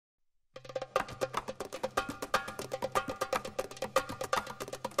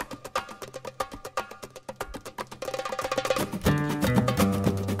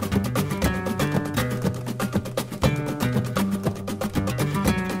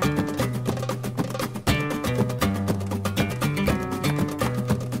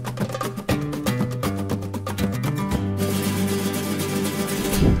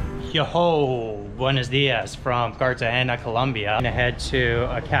Yo, buenos dias from Cartagena, Colombia. I'm gonna head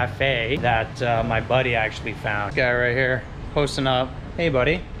to a cafe that my buddy actually found. This guy right here, posting up. Hey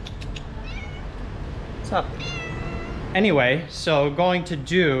buddy. What's up? Anyway, so going to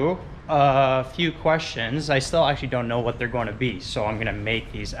do a few questions. I still actually don't know what they're going to be, so I'm gonna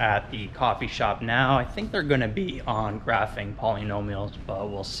make these at the coffee shop now. I think they're gonna be on graphing polynomials, but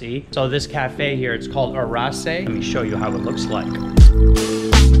we'll see. So this cafe here, it's called RYERSON. Let me show you how it looks like.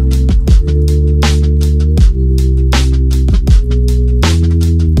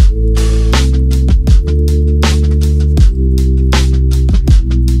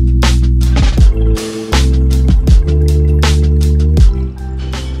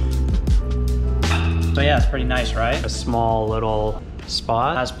 Pretty nice, right? A small little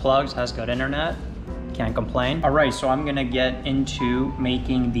spot, has plugs, has good internet, can't complain. All right, so I'm gonna get into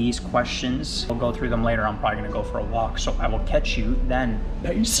making these questions. We'll go through them later. I'm probably gonna go for a walk, so I will catch you then.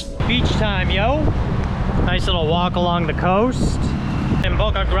 Peace. Beach time, yo. Nice little walk along the coast. In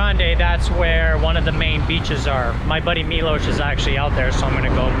Boca Grande, that's where one of the main beaches are. My buddy Milos is actually out there, so I'm gonna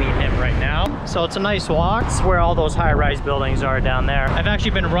go meet him right now. So it's a nice walk. It's where all those high-rise buildings are down there. I've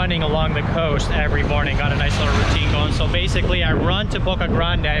actually been running along the coast every morning, got a nice little routine going. So basically I run to Boca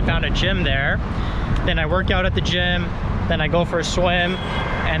Grande, I found a gym there, then I work out at the gym, then I go for a swim,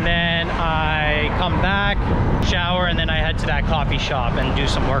 and then I come back, shower, and then I head to that coffee shop and do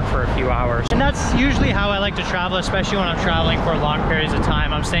some work for a few hours. And that's usually how I like to travel, especially when I'm traveling for long periods of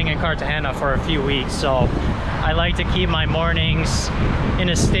time. I'm staying in Cartagena for a few weeks, so I like to keep my mornings in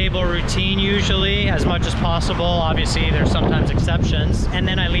a stable routine usually, as much as possible. Obviously, there's sometimes exceptions. And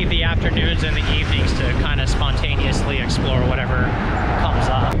then I leave the afternoons and the evenings to kind of spontaneously explore whatever comes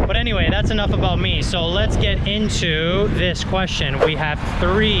up. But anyway, that's enough about me. So let's get into this question. We have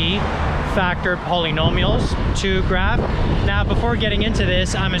 3 factored polynomials to graph. Now, before getting into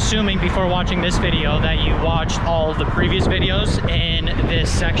this, I'm assuming before watching this video that you watched all the previous videos in this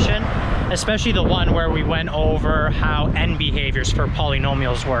section, especially the one where we went over how end behaviors for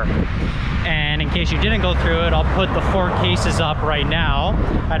polynomials work. And in case you didn't go through it, I'll put the 4 cases up right now.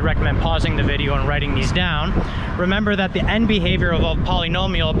 I'd recommend pausing the video and writing these down. Remember that the end behavior of a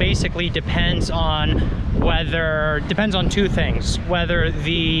polynomial basically depends on 2 things: whether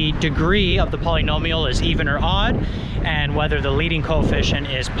the degree of the polynomial is even or odd, and whether the leading coefficient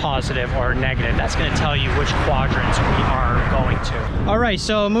is positive or negative. That's going to tell you which quadrants we are going to. All right,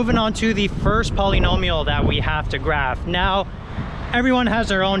 so moving on to the first polynomial that we have to graph. Now, everyone has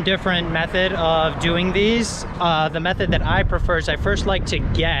their own different method of doing these. The method that I prefer is I first like to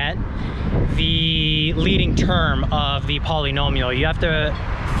get the leading term of the polynomial. You have to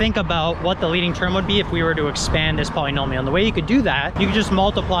think about what the leading term would be if we were to expand this polynomial. And the way you could do that, you could just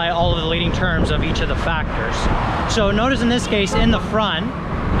multiply all of the leading terms of each of the factors. So notice in this case, in the front,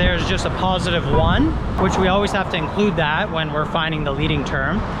 there's just a positive 1, which we always have to include that when we're finding the leading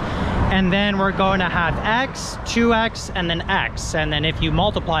term. And then we're going to have x, 2x, and then x. And then if you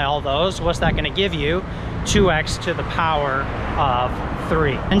multiply all those, what's that going to give you? 2x to the power of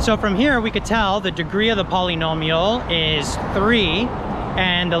 3. And so from here, we could tell the degree of the polynomial is 3,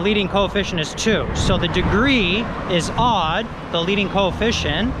 and the leading coefficient is 2. So the degree is odd, the leading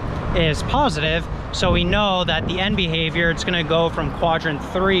coefficient is positive, so we know that the end behavior, it's going to go from quadrant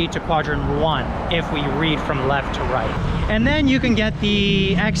 3 to quadrant 1 if we read from left to right. And then you can get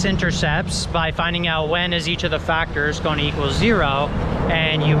the x-intercepts by finding out when is each of the factors going to equal 0,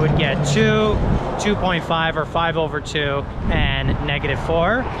 and you would get 2, 2.5 or 5 over 2, and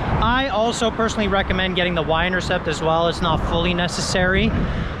 -4. I also personally recommend getting the y-intercept as well. It's not fully necessary,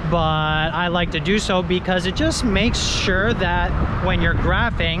 but I like to do so because it just makes sure that when you're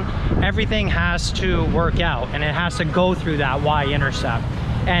graphing, everything has to work out and it has to go through that y-intercept.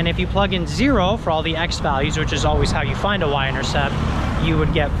 And if you plug in 0 for all the x values, which is always how you find a y-intercept, you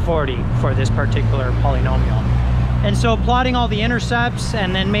would get 40 for this particular polynomial. And so plotting all the intercepts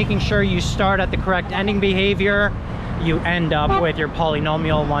and then making sure you start at the correct ending behavior, you end up with your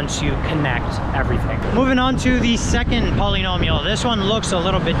polynomial once you connect everything. Moving on to the second polynomial. This one looks a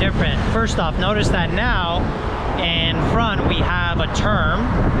little bit different. First off, notice that now in front we have a term,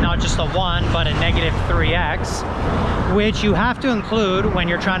 not just a 1, but a -3x, which you have to include when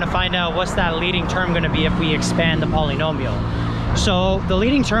you're trying to find out what's that leading term going to be if we expand the polynomial. So the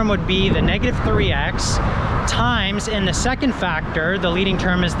leading term would be the -3x times, in the second factor, the leading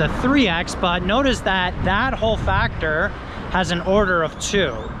term is the 3x, but notice that that whole factor has an order of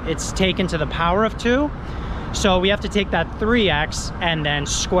 2. It's taken to the power of 2. So we have to take that 3x and then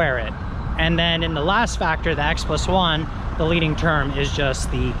square it. And then in the last factor, the x plus 1, the leading term is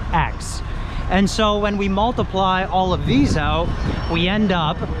just the x. And so when we multiply all of these out, we end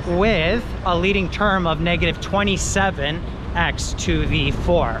up with a leading term of negative 27x to the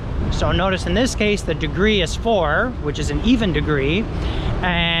 4. So notice in this case, the degree is 4, which is an even degree,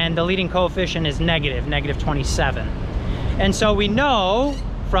 and the leading coefficient is negative 27. And so we know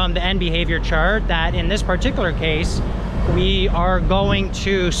from the end behavior chart that in this particular case, we are going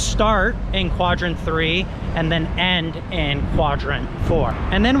to start in quadrant 3 and then end in quadrant 4.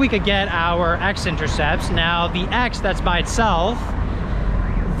 And then we could get our x-intercepts. Now the x that's by itself,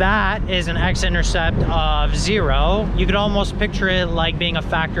 that is an x-intercept of 0. You could almost picture it like being a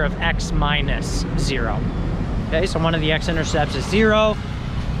factor of x minus 0. Okay, so one of the x-intercepts is 0.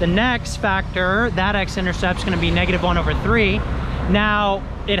 The next factor, that x-intercept is going to be negative 1 over 3. Now,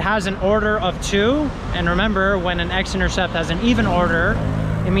 it has an order of 2, and remember, when an x-intercept has an even order,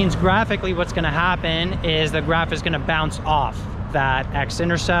 it means graphically what's going to happen is the graph is going to bounce off that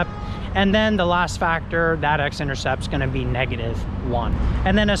x-intercept, and then the last factor, that x-intercept is going to be negative 1.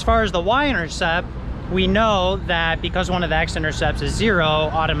 And then as far as the y-intercept, we know that because one of the x-intercepts is 0,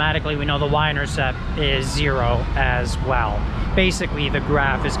 automatically we know the y-intercept is 0 as well. Basically, the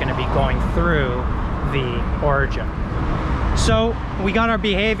graph is going to be going through the origin. So we got our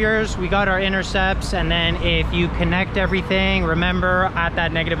behaviors, we got our intercepts, and then if you connect everything, remember at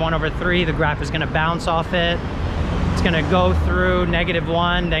that negative 1 over 3, the graph is going to bounce off it. It's going to go through negative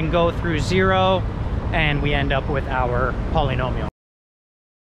 1, then go through 0, and we end up with our polynomial.